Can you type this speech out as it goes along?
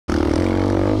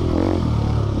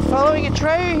Following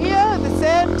Atreyu here at this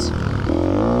end.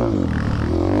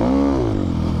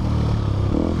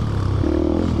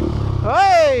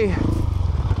 Hey!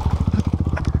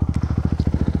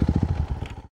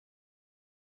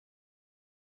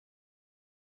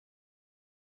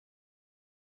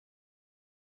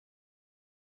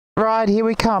 Right, here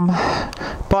we come.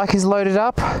 Bike is loaded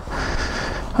up.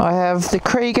 I have the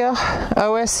Krieger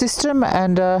OS system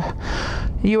and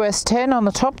US 10 on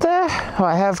the top there.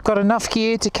 I have got enough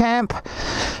gear to camp,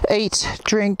 eat,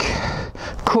 drink,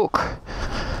 cook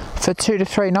for 2 to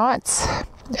 3 nights,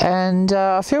 and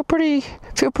I feel pretty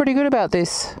good about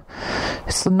this.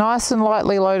 It's nice and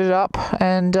lightly loaded up,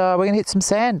 and we're gonna hit some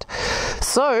sand.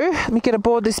 So let me get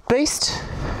aboard this beast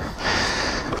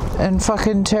and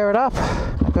fucking tear it up.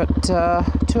 I've got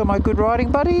 2 of my good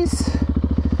riding buddies,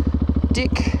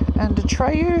 Dick and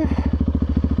Atreyu,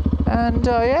 and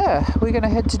yeah, we're going to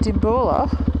head to Dimboola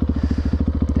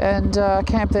and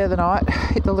camp there the night,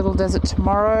 hit the little desert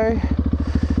tomorrow,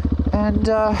 and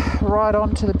ride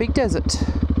on to the big desert.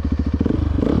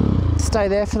 Stay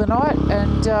there for the night,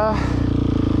 and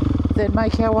then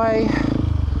make our way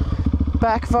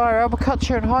back via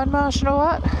Albuquerque and Hindmarsh and all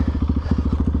that.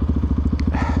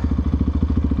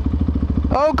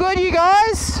 Oh good, you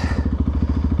guys!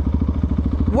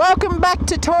 Welcome back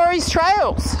to Tori's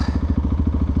Trails.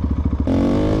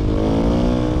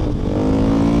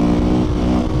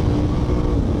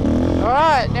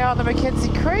 Alright, now on the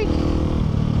Mackenzie Creek,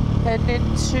 heading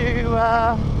into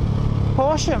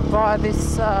Horsham via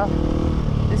this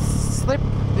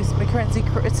Mackenzie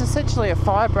Creek. It's essentially a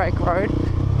fire break road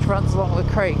which runs along the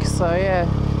creek, so yeah,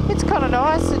 it's kind of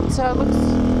nice. It looks,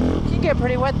 you can get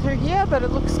pretty wet through here, but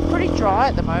it looks pretty dry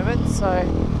at the moment, so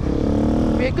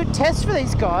it'll be a good test for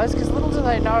these guys, because little do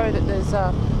they know that there's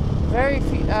a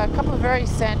couple of very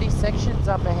sandy sections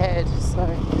up ahead, so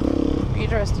it'll be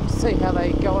interesting to see how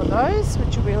they go on those,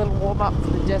 which will be a little warm up for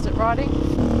the desert riding.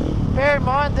 Bear in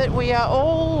mind that we are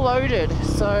all loaded,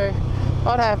 so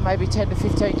I'd have maybe 10 to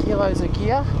 15 kilos of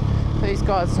gear. These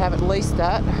guys have at least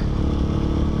that.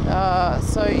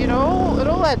 So, you know, it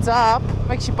all adds up.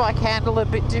 Makes your bike handle a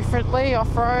bit differently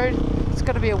off-road. It's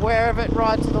got to be aware of it,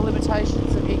 ride to the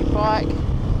limitations of your bike.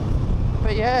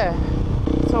 But yeah,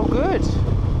 it's all good.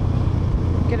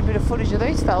 Get a bit of footage of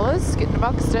these fellas, getting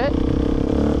amongst it.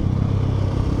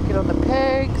 Get on the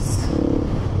pegs.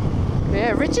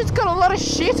 Yeah, Richard's got a lot of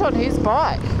shit on his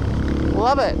bike.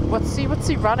 Love it. What's he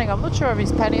running? I'm not sure of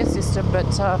his pannier system,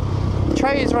 but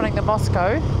Trey's running the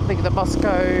Moscow. I think the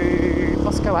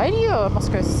Moscow 80 or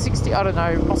Moscow 60. I don't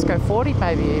know. Moscow 40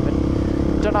 maybe even.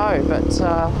 Don't know, but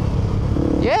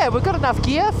yeah, we've got enough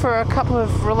gear for a couple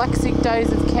of relaxing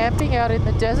days of camping out in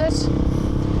the desert.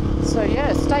 So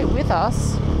yeah, stay with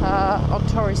us on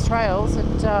Tori's Trails,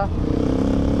 and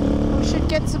we should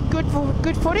get some good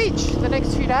footage the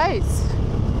next few days.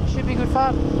 Should be good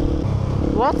fun.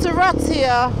 Lots of ruts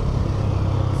here.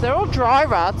 They're all dry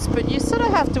ruts, but you sort of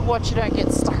have to watch you don't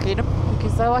get stuck in them,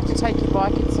 because they like to take your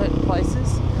bike in certain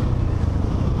places.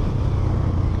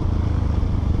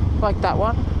 Like that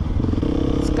one.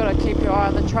 Just got to keep your eye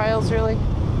on the trails, really.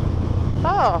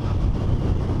 Oh.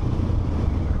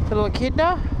 Little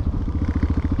echidna.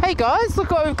 Hey guys,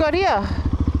 look what we've got here.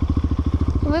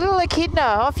 Little echidna.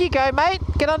 Off you go, mate.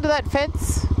 Get under that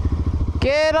fence.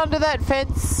 Get under that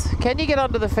fence. Can you get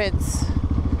under the fence?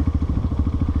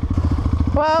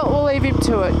 Well, we'll leave him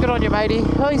to it. Good on you, matey.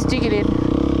 Oh, he's digging in.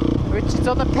 Richard's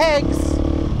on the pegs.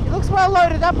 He looks well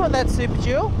loaded up on that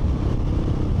Superdual.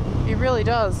 He really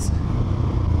does.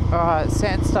 Alright,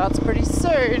 sand starts pretty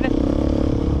soon,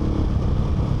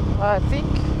 I think.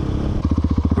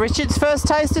 Richard's first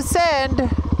taste of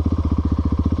sand.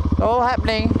 All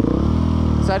happening.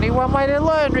 There's only one way to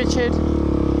learn, Richard.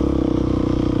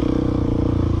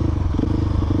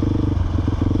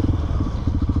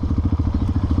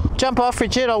 Jump off,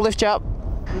 Richard, I'll lift you up.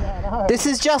 Yeah, I know. This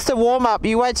is just a warm-up.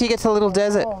 You wait till you get to the little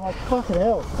desert. Oh my fucking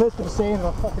hell. First bit of sand and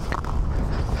I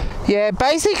fucking... Yeah,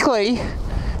 basically,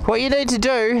 what you need to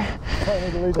do,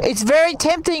 it's very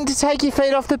tempting to take your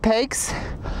feet off the pegs,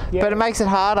 yeah, but it makes it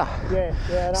harder. Yeah,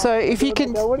 yeah. So if you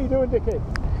can... What are you doing, Dickie?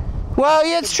 Well,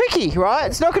 yeah, it's tricky, right?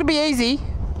 It's not going to be easy.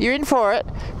 You're in for it.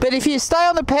 But if you stay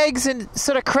on the pegs and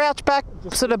sort of crouch back,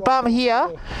 just sort of bum here,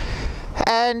 yeah,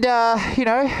 and, you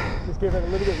know, just give it a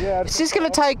little bit, yeah. It's just going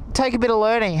to take a bit of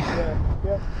learning. Yeah,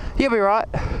 yeah. You'll be right.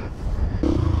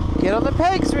 Get on the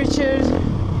pegs, Richard.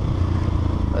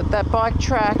 Let that bike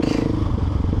track.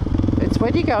 It's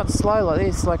when you're going slow like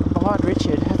this, like behind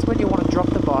Richard, that's when you want to drop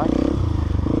the bike.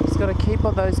 Just got to keep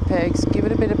on those pegs, give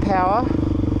it a bit of power.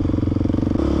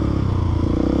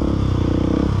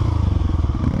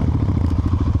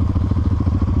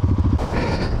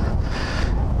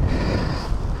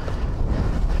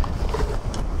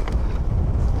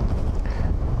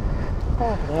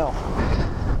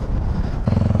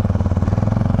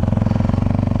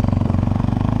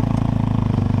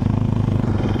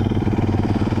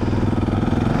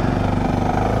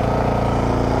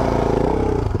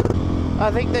 I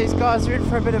think these guys are in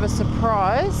for a bit of a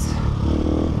surprise.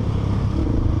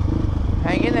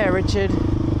 Hang in there, Richard.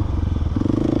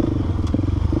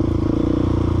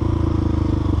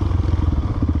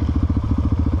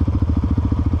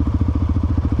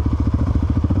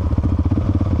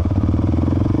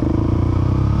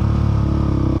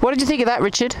 What did you think of that,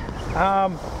 Richard?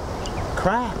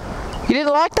 Crap. You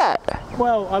didn't like that?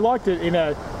 Well, I liked it in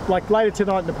a, like later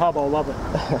tonight in the pub, I'll love it.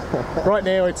 Right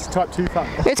now it's type 2 fun.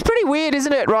 It's pretty weird,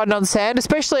 isn't it, riding on sand?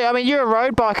 Especially, I mean, you're a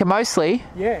road biker mostly.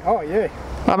 Yeah, oh yeah.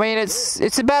 I mean,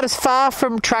 it's about as far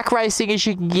from track racing as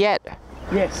you can get.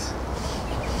 Yes.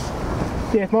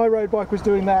 Yeah, if my road bike was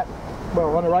doing that,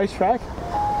 well, on a racetrack,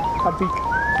 I'd be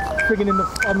friggin'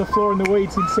 on the floor in the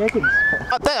weeds in seconds.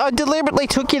 I deliberately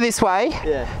took you this way,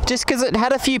 Yeah. just because it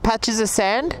had a few patches of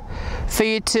sand for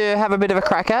you to have a bit of a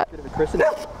crack at. Bit of a christening.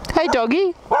 Hey,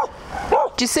 doggy.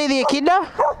 Did you see the echidna?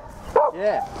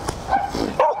 Yeah.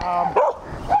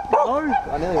 No,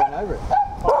 I nearly went over it.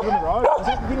 oh, on the road. Was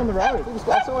that the thing on the road?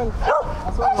 I saw his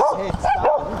head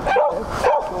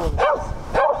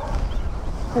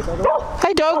starting.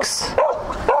 Hey, dogs.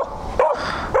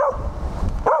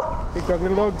 Big dog,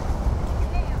 little dog.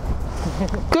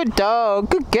 Good dog.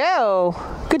 Good girl.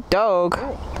 Good dog.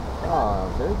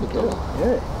 Oh, very good girl.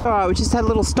 Yeah. Alright, we just had a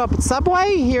little stop at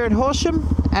Subway here in Horsham,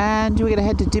 and we're going to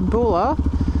head to Dimboola,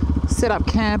 set up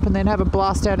camp, and then have a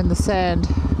blast out in the sand.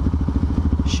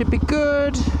 Should be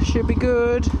good. Should be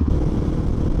good.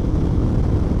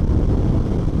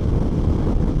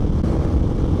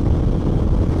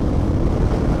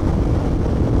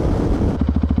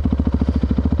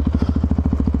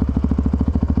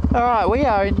 Alright, we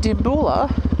are in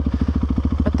Dimboola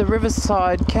at the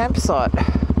Riverside campsite,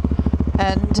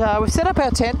 and we've set up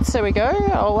our tents. There we go.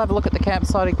 I'll have a look at the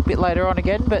campsite a bit later on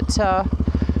again, but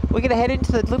we're going to head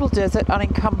into the little desert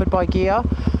unencumbered by gear,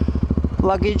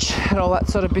 luggage and all that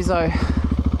sort of bizzo.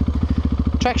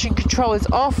 Traction control is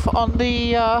off on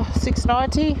the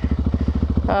 690,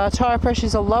 tyre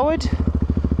pressures are lowered,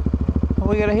 and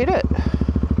we're going to hit it.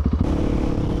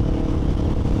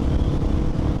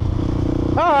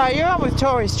 Alright, you're on with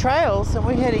Tori's Trails, and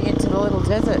we're heading into the little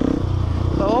desert.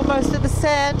 We're almost at the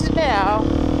sand now.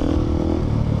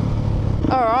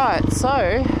 Alright,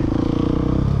 so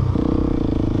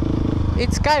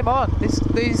it's game on.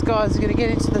 These guys are going to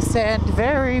get into the sand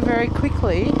very, very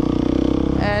quickly,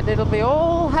 and it'll be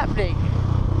all happening.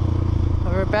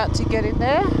 We're about to get in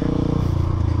there.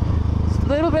 Just a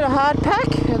little bit of hard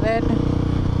pack, and then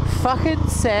fucking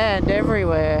sand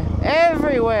everywhere.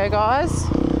 Everywhere, guys.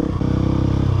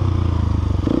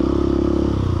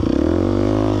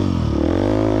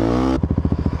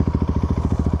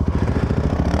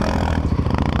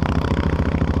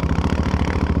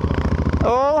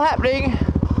 All happening.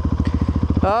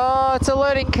 Oh, it's a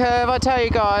learning curve, I tell you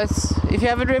guys. If you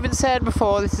haven't driven sand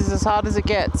before, this is as hard as it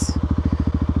gets.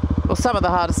 Well, some of the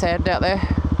hardest sand out there.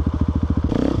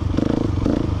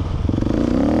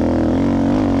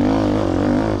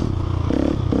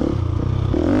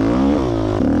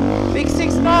 Big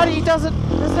 690 doesn't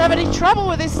have any trouble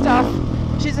with this stuff.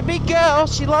 She's a big girl,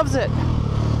 she loves it.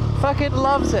 Fucking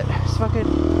loves it. It's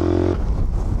fucking...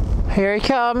 Here he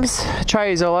comes.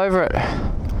 Atreyu's all over it.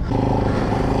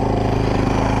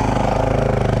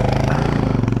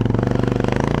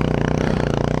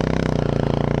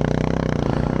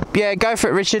 Yeah, go for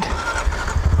it, Richard.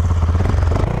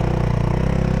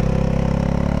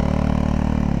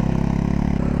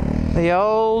 The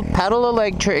old paddle a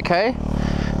leg trick, eh?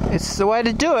 It's the way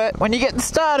to do it when you're getting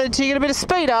started till you get a bit of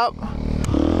speed up.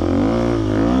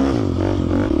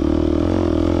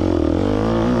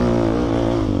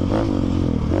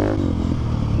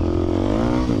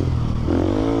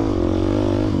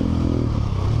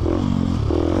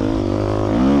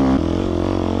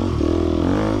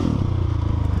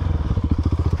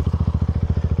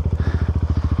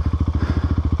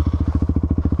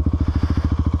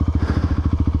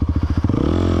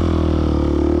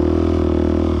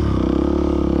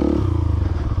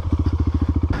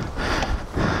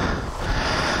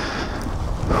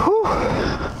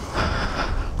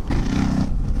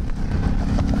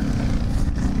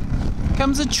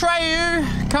 Comes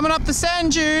Atreyu, coming up the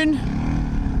sand dune.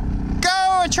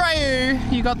 Go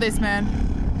Atreyu! You got this, man.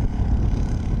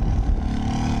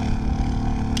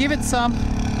 Give it some.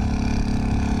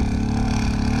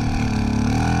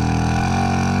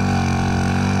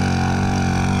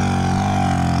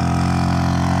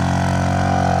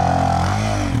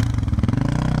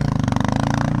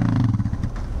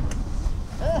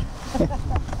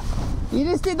 You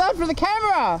just did that for the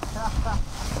camera!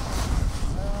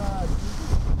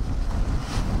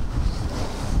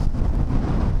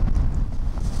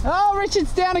 Oh,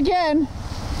 Richard's down again.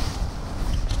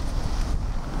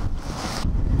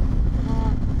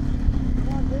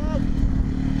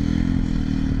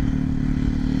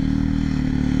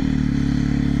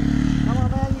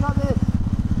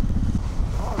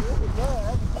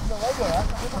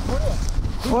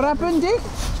 What happened, Dick?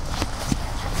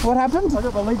 What happened? I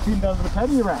got my leg pinned under the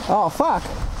patio rack. Oh, fuck.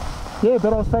 Yeah,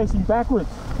 but I was facing backwards.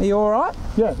 Are you alright?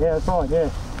 Yeah, that's fine,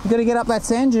 yeah. You got to get up that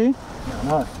sand dune. Yeah,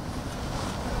 no.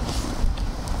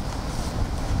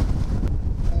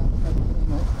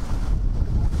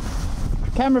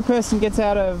 Camera person gets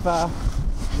out of... Got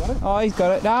it? Oh, he's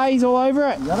got it. No, he's all over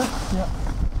it. You got it? Yeah.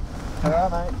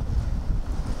 Alright, mate.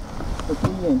 Let's see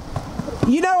you in.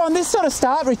 You know, on this sort of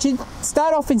start, Richard,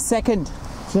 start off in second.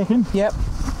 Second? Yep.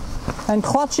 And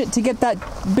clutch it to get that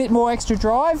bit more extra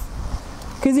drive.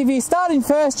 Because if you start in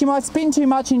first, you might spin too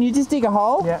much and you just dig a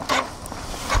hole. Yeah.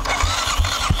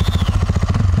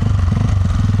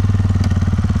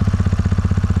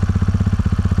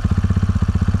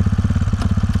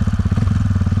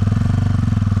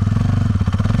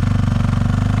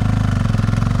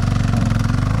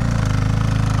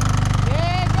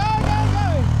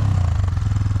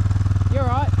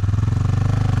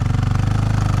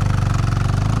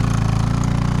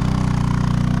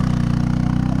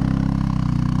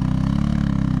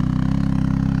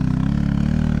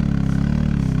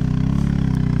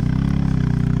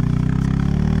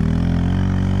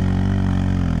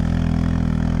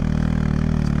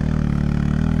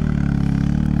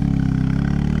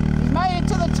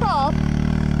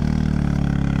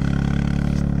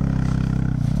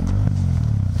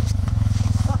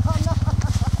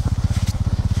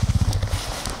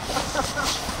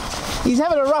 He's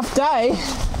having a rough day.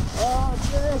 Oh,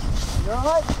 yes. You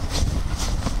alright?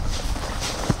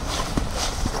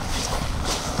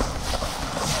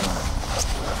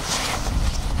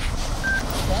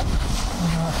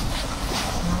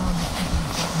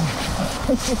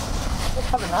 Let's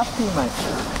have enough here, mate.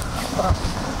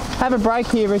 Have a break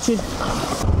here, Richard.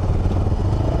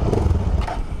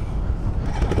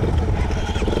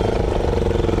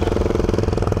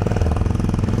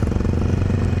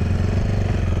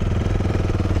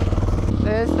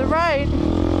 There's the rain.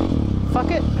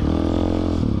 Fuck it.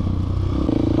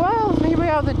 Well, here we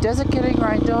are in the desert getting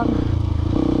rained on.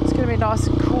 It's going to be nice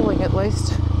and cooling at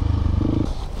least.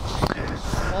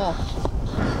 Oh,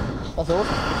 that's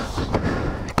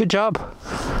awesome. Good job.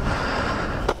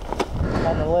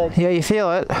 On the leg. Yeah, you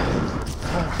feel it.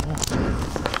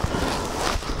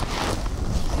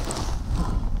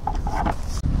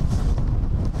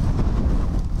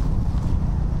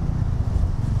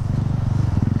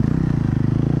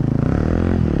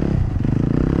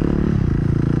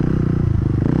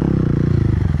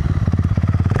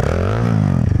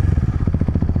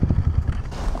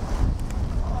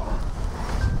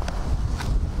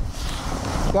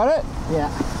 Got it? Yeah.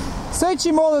 Suits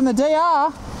you more than the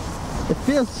DR. It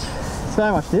feels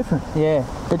so much different. Yeah.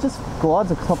 It just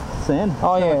glides across the sand.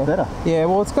 Oh so yeah. much better. Yeah,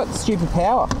 well it's got stupid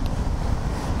power.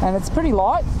 And it's pretty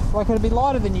light. Like it'll be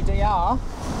lighter than your DR.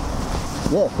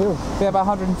 Yeah, it feels Be about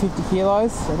 150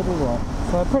 kilos. incredibly light.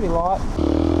 So pretty light.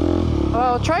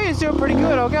 Well, Atreyu's doing pretty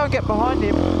good. I'll go and get behind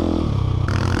him.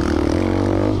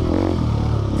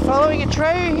 Following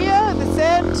Atreyu here in the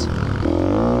sand.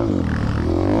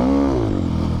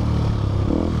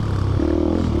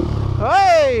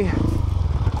 Hey!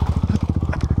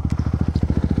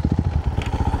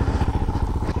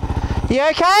 You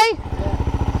okay?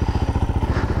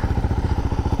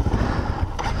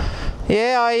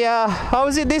 Yeah, I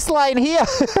was in this lane here.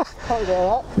 Probably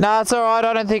about that. No, it's alright,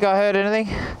 I don't think I heard anything.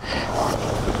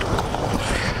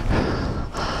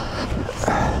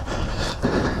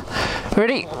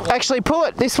 Ready? Actually pull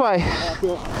it this way.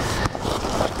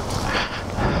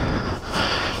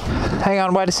 Hang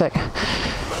on, wait a sec.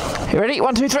 You ready?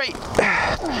 1, 2, 3.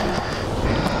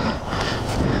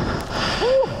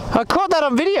 I caught that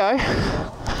on video.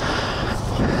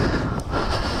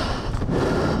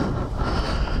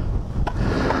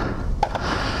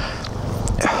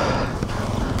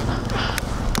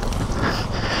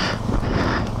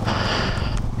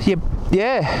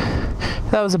 Yeah,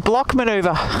 that was a block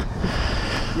maneuver.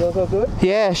 Yours all good?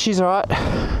 Yeah, she's alright.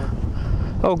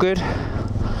 All good.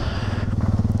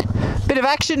 Bit of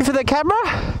action for the camera.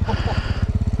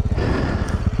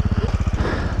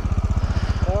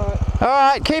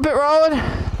 Alright, keep it rolling.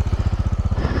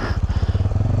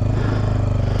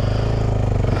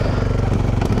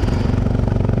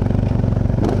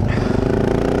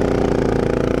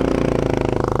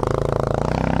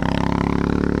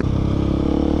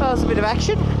 That was a bit of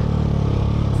action.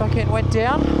 Fucking went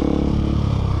down.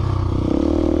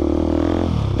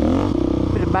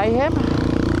 mayhem.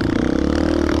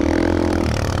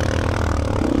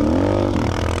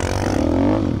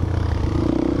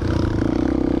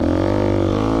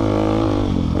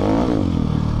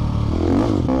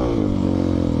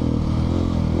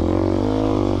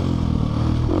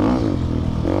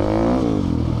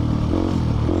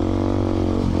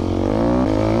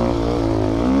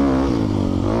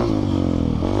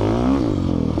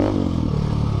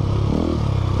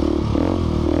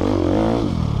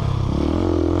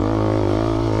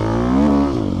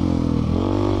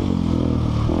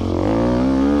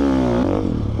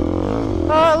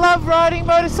 Riding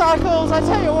motorcycles, I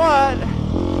tell you what,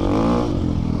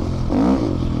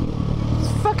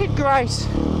 it's fucking great.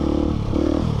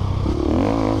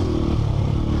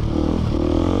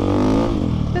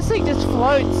 This thing just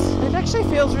floats. It actually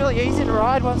feels really easy to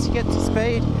ride once you get to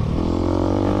speed.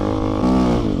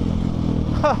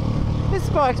 Huh, this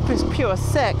bike's just pure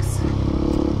sex.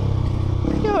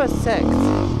 Pure sex.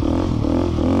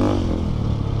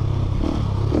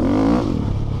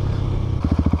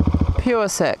 Pure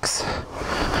sex.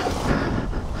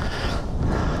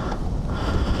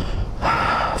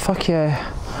 Fuck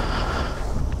yeah.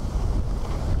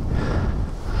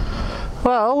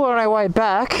 Well, we're on our way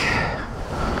back.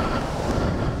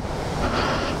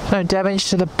 No damage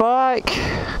to the bike.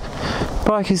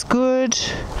 Bike is good.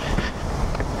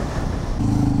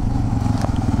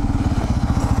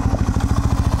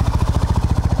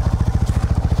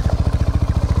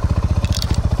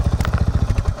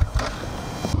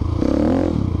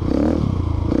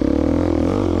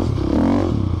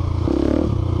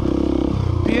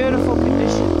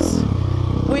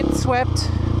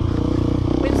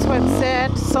 Windswept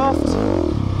sand, soft,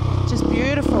 just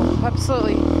beautiful,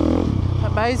 absolutely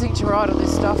amazing to ride on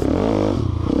this stuff.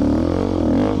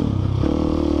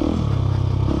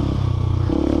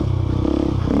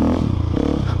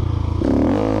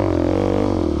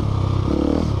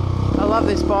 I love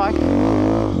this bike.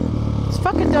 This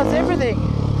fucking does everything.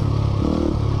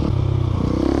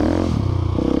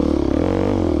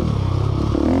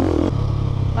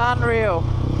 Unreal.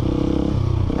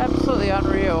 Absolutely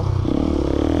unreal.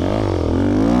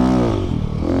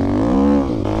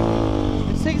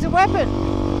 This thing's a weapon.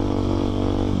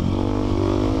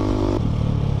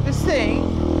 This thing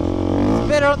is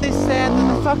better on this sand than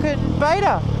the fucking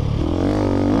Beta.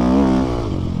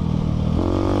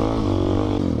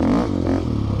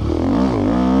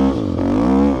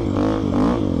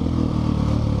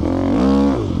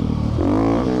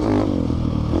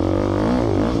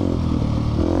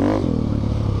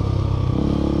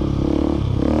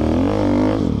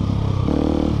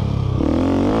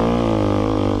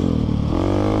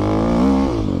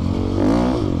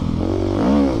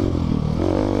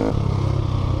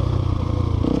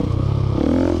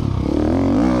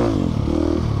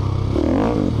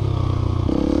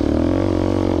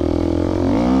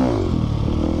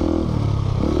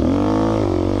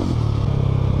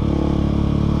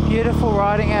 Beautiful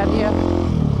riding out here.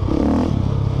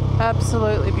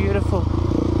 Absolutely beautiful.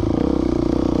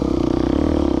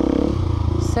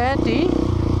 Sandy,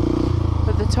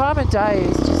 but the time of day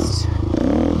is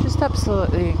just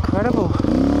absolutely incredible.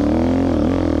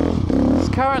 It's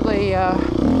currently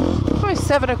probably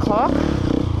 7 o'clock.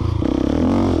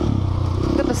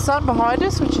 Got the sun behind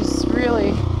us, which is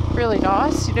really, really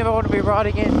nice. You never want to be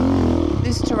riding in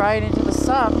this terrain into the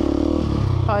sun,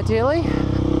 ideally.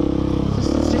 This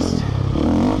is just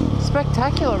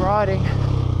spectacular riding.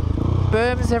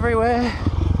 Berms everywhere.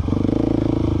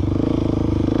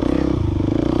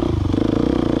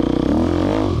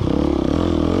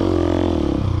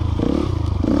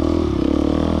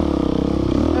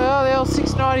 Oh, the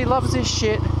L690 loves this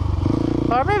shit.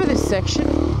 I remember this section.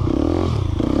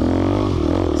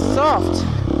 Soft.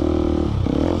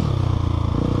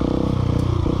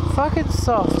 Fucking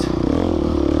soft.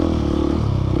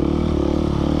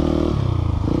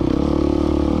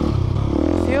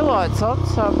 Fuel lights on,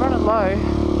 so I'm running low.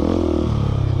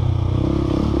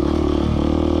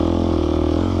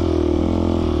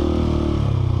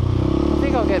 I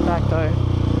think I'll get back though.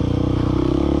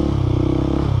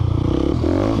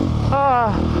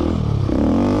 Ah,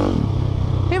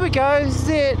 here we go, this is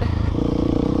it.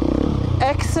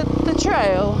 Exit the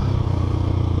trail.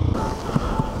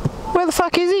 Where the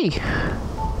fuck is he?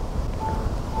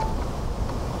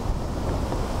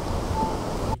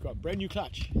 You've got a brand new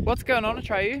clutch. What's going on,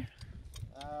 Atreyu?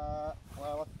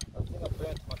 Well, I think I've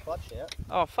burnt my clutch out.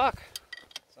 Oh fuck.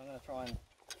 So I'm going to try and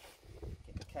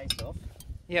get the case off.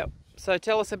 Yep. So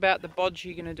tell us about the bodge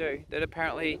you're going to do. That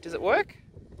apparently, does it work?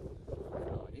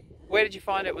 No idea. Where did you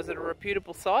find it? Was it a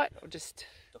reputable site or just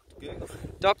Dr. Google.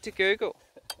 Dr. Google?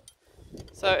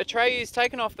 So Atreyu's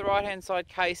taken off the right hand side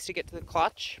case to get to the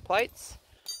clutch plates,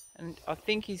 and I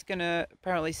think he's going to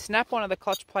apparently snap one of the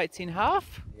clutch plates in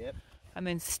half. Yep. And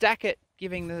then stack it,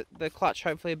 giving the clutch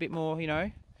hopefully a bit more, you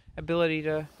know, ability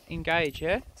to engage.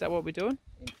 Yeah, is that what we're doing?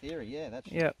 In theory, yeah. That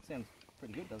sounds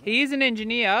pretty good, doesn't it? He is an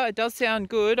engineer. It does sound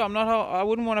good. I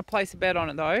wouldn't want to place a bet on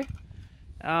it though.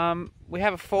 We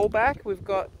have a fallback. We've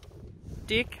got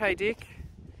Dick. Hey Dick.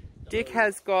 Dick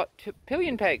has got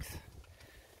pillion pegs.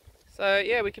 So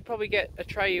yeah, we could probably get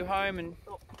Atreyu home and.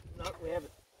 Oh, no, we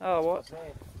haven't. Oh, what?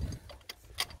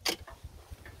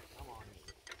 Come on.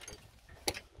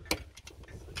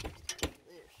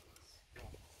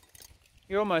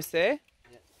 You're almost there.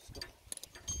 Yeah, just got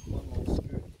one more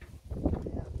screw.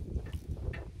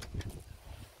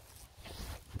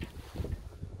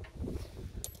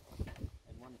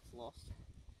 And one that's lost.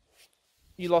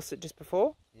 You lost it just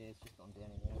before? Yeah, it's just gone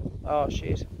down in there. Oh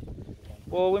shit.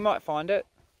 Well, we might find it.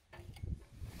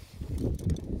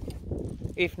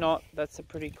 If not, that's a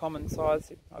pretty common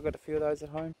size. I've got a few of those at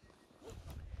home.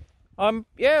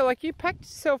 Yeah, like you packed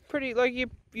yourself pretty, like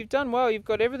you've done well. You've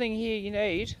got everything here you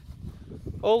need.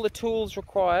 All the tools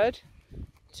required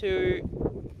to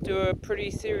do a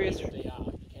pretty serious...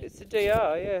 It's a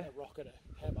DR, yeah. A rock and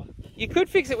a hammer. You could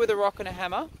fix it with a rock and a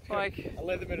hammer. Like a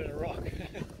Leatherman and a rock.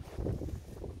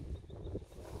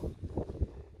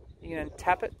 You can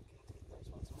tap it.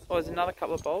 Oh, there's another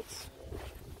couple of bolts.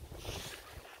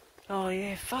 Oh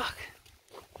yeah, fuck.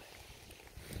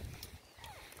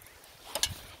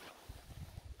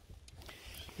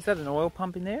 Is that an oil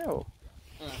pump in there or?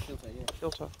 Filter, yeah.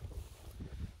 Filter.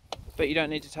 But you don't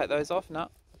need to take those off, no.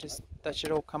 Just that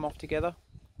should all come off together.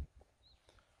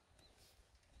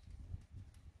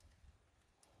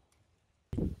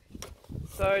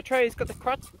 So Trey's got the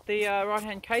right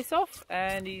hand case off,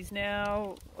 and he's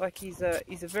now like he's a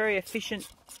very efficient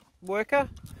worker.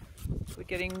 We're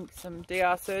getting some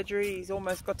DR surgery. He's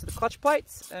almost got to the clutch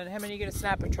plates. And how many are you going to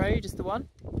snap, Atreyu? Just the one?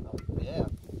 Yeah.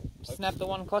 Snap the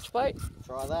one clutch plate.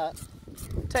 Try that.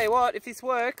 Tell you what, if this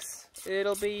works,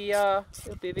 it'll be a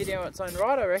video on its own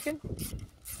right, I reckon.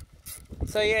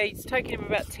 So yeah, it's taken him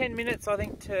about 10 minutes, I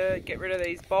think, to get rid of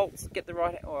these bolts, get the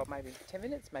right, or maybe 10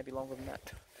 minutes, maybe longer than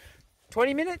that.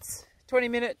 20 minutes?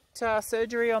 20-minute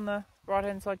surgery on the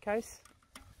right-hand side case.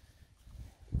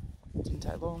 Didn't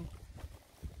take long.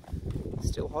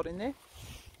 Still hot in there?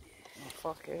 Oh,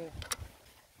 fuck yeah.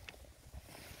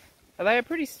 Are they a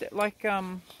pretty,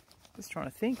 just trying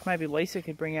to think, maybe Lisa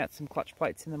could bring out some clutch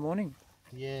plates in the morning.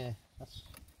 Yeah, that's...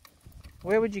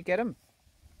 Where would you get them?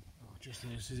 Oh, just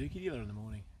in a Suzuki dealer in the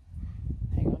morning.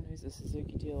 Hang on, who's the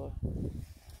Suzuki dealer?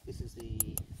 This is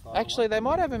the... Actually, they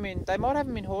might have them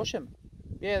in Horsham.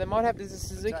 Yeah, they might have. There's a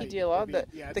Suzuki dealer.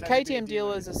 The KTM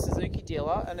dealer is a Suzuki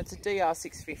dealer, and it's a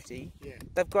DR650. Yeah.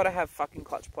 They've got to have fucking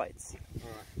clutch plates.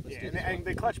 Alright, yeah, and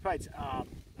the clutch plates are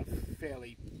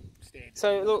fairly standard.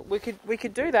 So look, we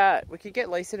could do that. We could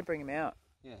get Lisa to bring them out.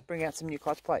 Yeah. Bring out some new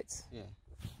clutch plates. Yeah.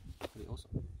 Pretty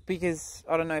awesome. Because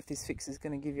I don't know if this fix is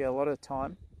going to give you a lot of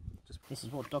time. This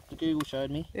is what Dr. Google showed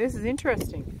me. This is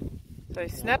interesting. So he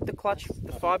snapped the clutch,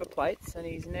 the fibre plates, and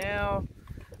he's now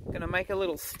going to make a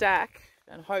little stack.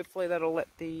 And hopefully that'll let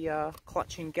the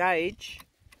clutch engage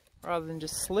rather than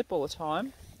just slip all the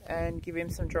time and give him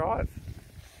some drive.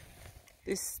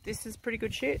 This is pretty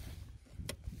good shit.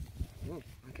 Oh,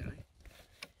 okay.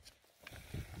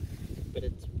 But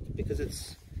it's because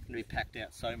it's going to be packed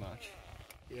out so much.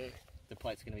 Yeah. The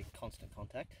plate's going to be constant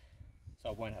contact, so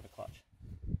I won't have a clutch.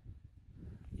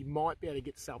 You might be able to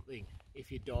get something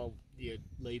if you dial your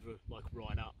lever like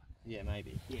right up. Yeah,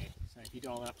 maybe. Yeah, so if you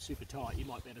dial it up super tight, you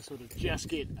might be able to sort of just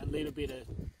get a little bit of,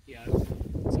 you know,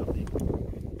 something.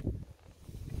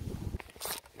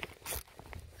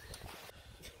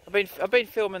 I've been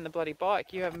filming the bloody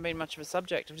bike. You haven't been much of a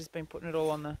subject. I've just been putting it all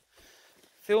on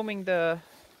filming the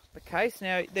case.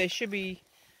 Now there should be,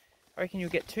 I reckon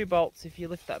you'll get 2 bolts if you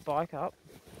lift that bike up.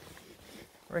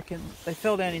 I reckon they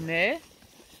fell down in there,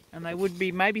 and they would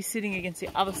be maybe sitting against the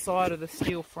other side of the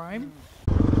steel frame.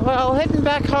 Well, heading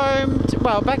back home,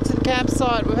 back to the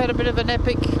campsite. We've had a bit of an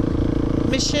epic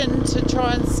mission to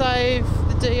try and save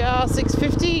the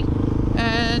DR650,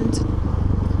 and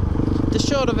the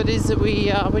short of it is that we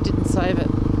didn't save it.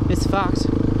 It's fucked.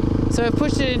 So we've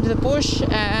pushed it into the bush,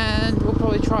 and we'll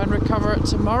probably try and recover it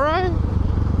tomorrow.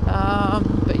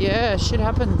 But yeah, shit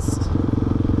happens.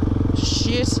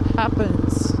 Shit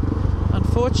happens.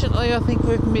 Unfortunately, I think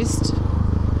we've missed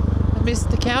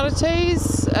the counter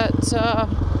tees at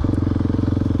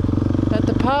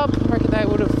the pub. I reckon they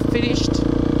would have finished,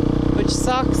 which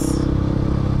sucks.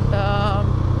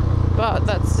 But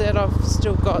that said, I've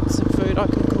still got some food I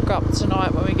can cook up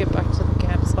tonight when we get back to the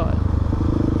campsite.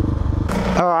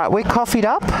 Alright, we're coffeed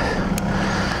up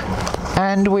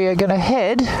and we are going to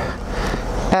head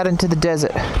out into the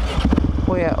desert.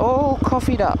 We are all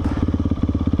coffeed up.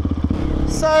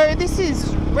 So this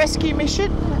is rescue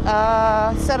mission,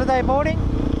 Saturday morning.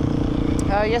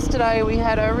 Yesterday we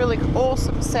had a really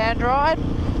awesome sand ride,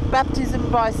 baptism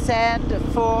by sand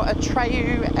for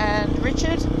Atreyu and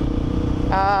Richard.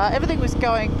 Everything was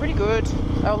going pretty good.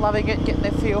 They were loving it, getting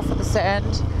their feel for the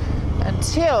sand,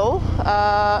 until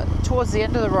towards the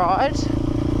end of the ride,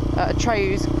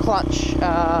 Atreyu's clutch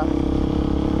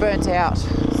burnt out,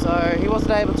 so he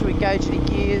wasn't able to engage any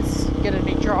gears, get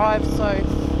any drive. So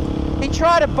he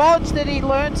tried a bodge that he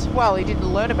learnt. Well, he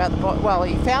didn't learn about the bodge. Well,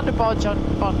 he found a bodge on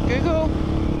Google,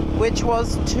 which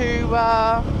was to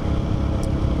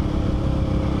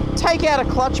take out a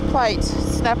clutch plate,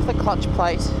 snap the clutch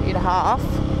plate in half,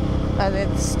 and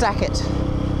then stack it,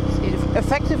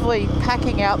 effectively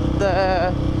packing out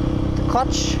the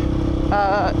clutch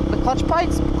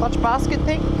plates, clutch basket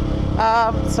thing,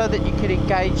 so that you could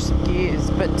engage some gears.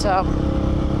 But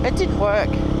it didn't work.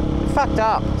 It fucked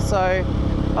up. So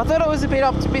I thought it was a bit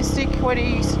optimistic when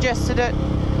he suggested it.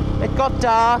 It got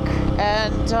dark,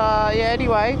 and yeah.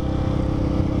 Anyway,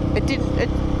 we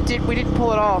didn't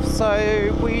pull it off.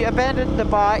 So we abandoned the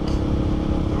bike.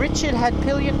 Richard had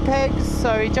pillion pegs,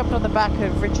 so he jumped on the back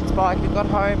of Richard's bike and got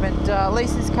home, and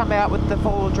Lisa's come out with the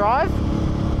four-wheel drive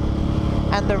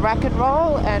and the rack and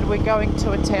roll, and we're going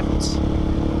to attempt,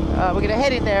 we're going to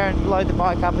head in there and load the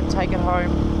bike up and take it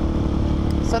home.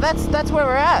 So that's where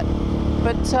we're at.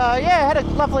 But yeah, had a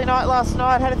lovely night last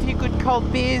night, had a few good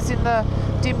cold beers in the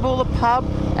Dimboola pub,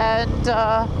 and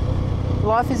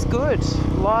life is good.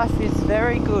 Life is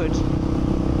very good.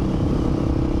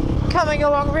 Coming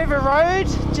along River Road,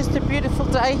 just a beautiful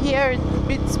day here in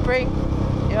mid-spring,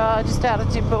 just out of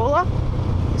Dimboola.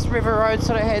 This River Road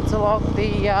sort of heads along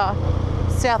the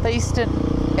southeastern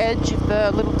edge of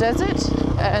the little desert,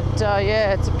 and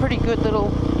yeah, it's a pretty good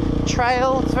little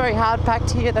trail. It's very hard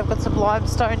packed here. They've got some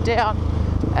limestone down,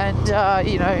 and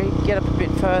you know, you get up a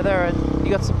bit further and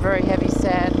you got some very heavy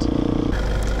sand.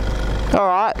 All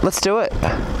right, let's do it.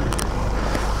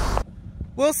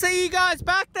 We'll see you guys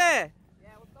back there.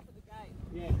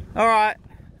 Alright.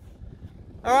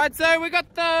 Alright, so we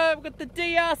got the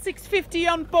DR650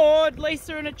 on board.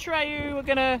 Lisa and Atreyu, we're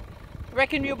gonna,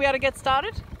 reckon you'll be able to get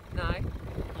started? No.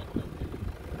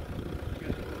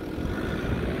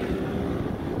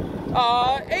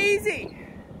 Oh, easy.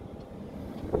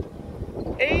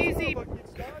 Easy.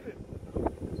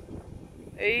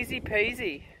 Easy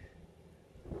peasy.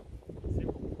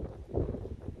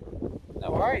 No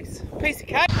worries. Piece of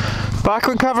cake. Bike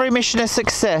recovery mission a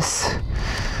success.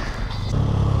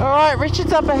 Alright,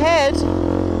 Richard's up ahead.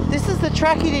 This is the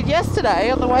track he did yesterday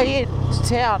on the way in to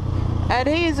town, and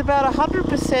he is about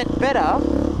 100% better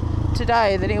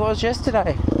today than he was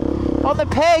yesterday. On the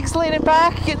pegs, leaning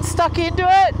back, getting stuck into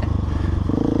it.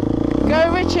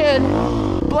 Go Richard.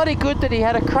 Bloody good that he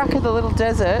had a crack at the little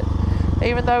desert,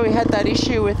 even though we had that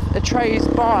issue with Atreyu's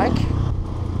bike.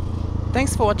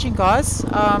 Thanks for watching, guys.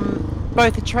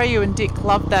 Both Atreyu and Dick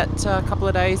loved that couple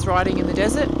of days riding in the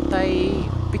desert. They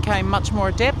became much more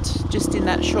adept just in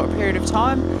that short period of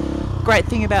time. Great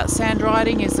thing about sand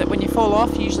riding is that when you fall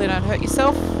off, you usually don't hurt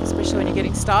yourself, especially when you're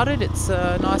getting started. It's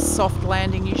a nice soft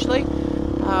landing usually.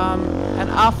 And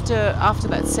after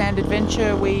that sand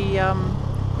adventure, we're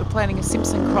planning a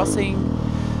Simpson crossing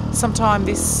sometime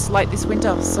late this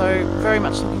winter, so very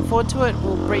much looking forward to it.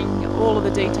 We'll bring all of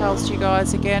the details to you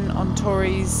guys again on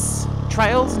Tori's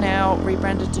trails, now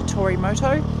rebranded to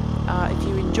ToriMoto. If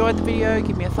you enjoyed the video,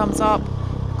 give me a thumbs up.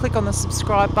 Click on the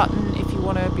subscribe button if you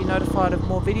want to be notified of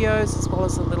more videos, as well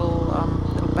as a little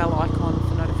bell icon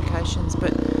for notifications.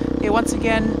 But yeah, once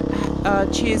again,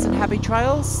 cheers and happy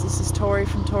trails. This is Tori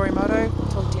from ToriMoto.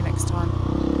 Talk to you next time.